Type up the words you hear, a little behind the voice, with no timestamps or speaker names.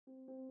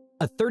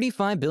A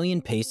 35 billion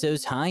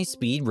pesos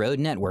high-speed road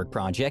network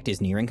project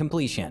is nearing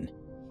completion.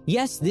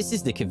 Yes, this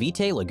is the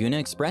Cavite-Laguna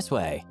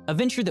Expressway, a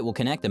venture that will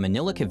connect the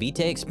Manila-Cavite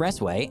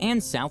Expressway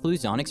and South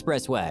Luzon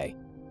Expressway.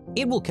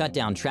 It will cut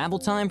down travel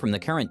time from the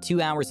current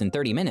 2 hours and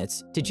 30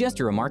 minutes to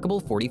just a remarkable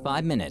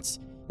 45 minutes,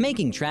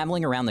 making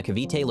traveling around the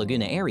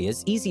Cavite-Laguna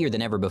areas easier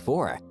than ever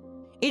before.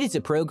 It is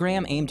a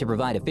program aimed to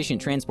provide efficient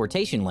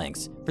transportation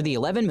links for the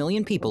 11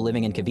 million people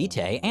living in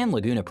Cavite and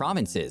Laguna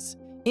provinces.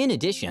 In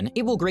addition,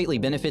 it will greatly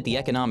benefit the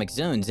economic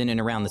zones in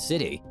and around the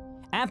city.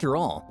 After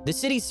all, the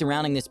cities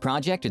surrounding this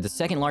project are the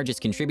second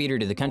largest contributor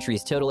to the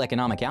country's total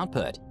economic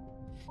output.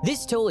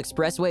 This toll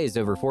expressway is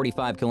over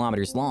 45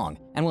 kilometers long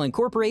and will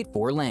incorporate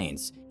 4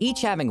 lanes,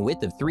 each having a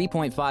width of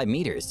 3.5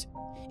 meters.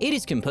 It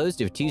is composed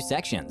of 2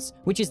 sections,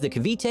 which is the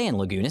Cavite and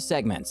Laguna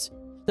segments.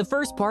 The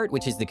first part,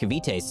 which is the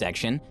Cavite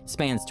section,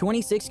 spans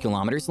 26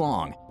 kilometers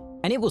long,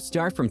 and it will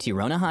start from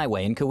Tirona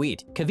Highway in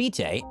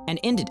Cavite and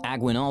end at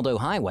Aguinaldo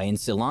Highway in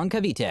Silang,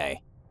 Cavite.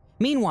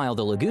 Meanwhile,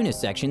 the Laguna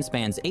section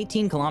spans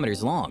 18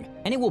 kilometers long,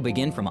 and it will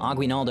begin from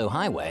Aguinaldo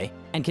Highway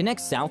and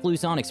connect South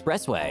Luzon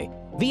Expressway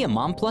via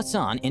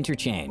Mamplasan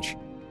interchange.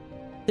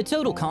 The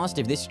total cost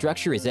of this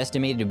structure is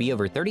estimated to be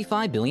over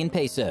 35 billion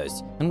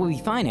pesos and will be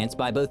financed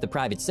by both the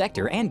private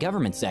sector and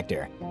government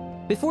sector.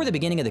 Before the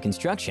beginning of the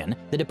construction,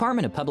 the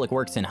Department of Public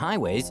Works and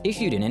Highways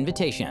issued an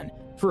invitation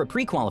for a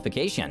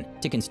pre-qualification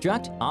to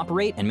construct,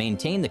 operate, and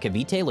maintain the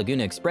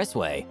Cavite-Laguna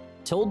Expressway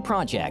toll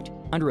project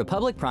under a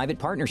public-private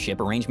partnership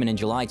arrangement in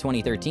July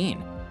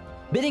 2013.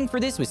 Bidding for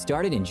this was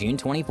started in June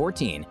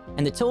 2014,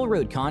 and the toll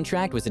road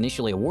contract was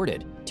initially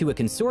awarded to a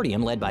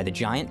consortium led by the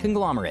giant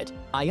conglomerate,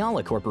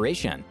 Ayala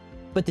Corporation.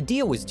 But the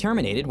deal was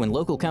terminated when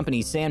local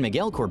company San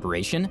Miguel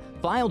Corporation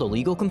filed a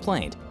legal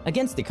complaint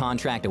against the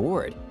contract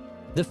award.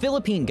 The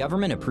Philippine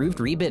government approved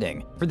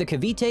rebidding for the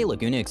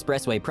Cavite-Laguna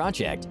Expressway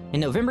project in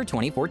November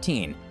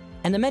 2014,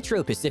 and the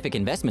Metro Pacific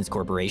Investments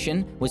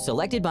Corporation was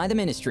selected by the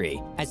ministry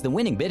as the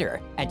winning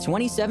bidder at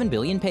 27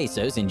 billion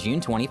pesos in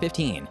June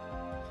 2015.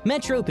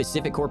 Metro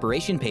Pacific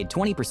Corporation paid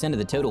 20% of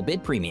the total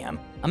bid premium,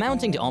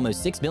 amounting to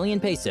almost 6 billion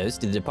pesos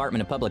to the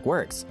Department of Public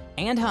Works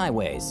and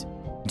Highways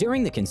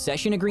during the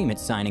concession agreement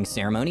signing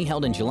ceremony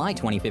held in July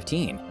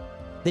 2015.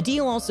 The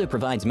deal also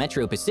provides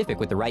Metro Pacific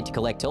with the right to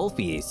collect toll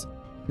fees.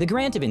 The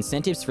grant of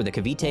incentives for the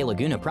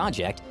Cavite-Laguna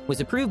project was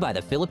approved by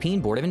the Philippine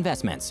Board of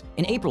Investments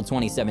in April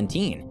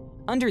 2017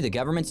 under the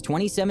government's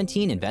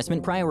 2017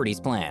 Investment Priorities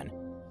Plan.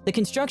 The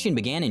construction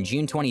began in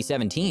June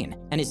 2017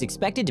 and is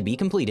expected to be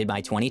completed by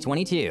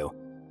 2022.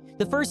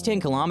 The first 10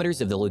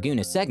 kilometers of the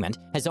Laguna segment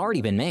has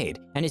already been made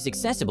and is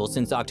accessible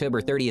since October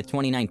 30,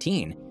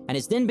 2019, and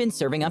has then been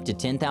serving up to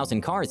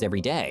 10,000 cars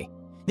every day.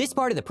 This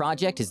part of the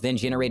project has then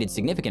generated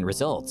significant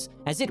results,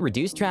 as it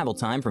reduced travel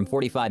time from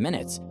 45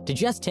 minutes to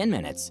just 10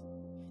 minutes.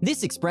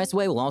 This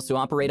expressway will also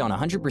operate on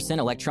 100%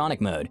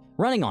 electronic mode,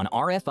 running on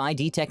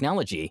RFID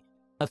technology,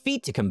 a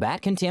feat to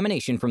combat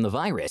contamination from the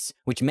virus,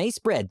 which may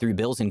spread through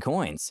bills and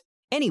coins.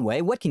 Anyway,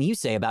 what can you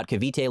say about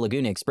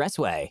Cavite-Laguna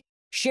Expressway?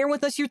 Share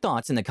with us your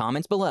thoughts in the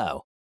comments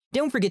below.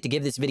 Don't forget to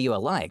give this video a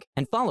like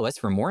and follow us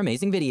for more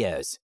amazing videos.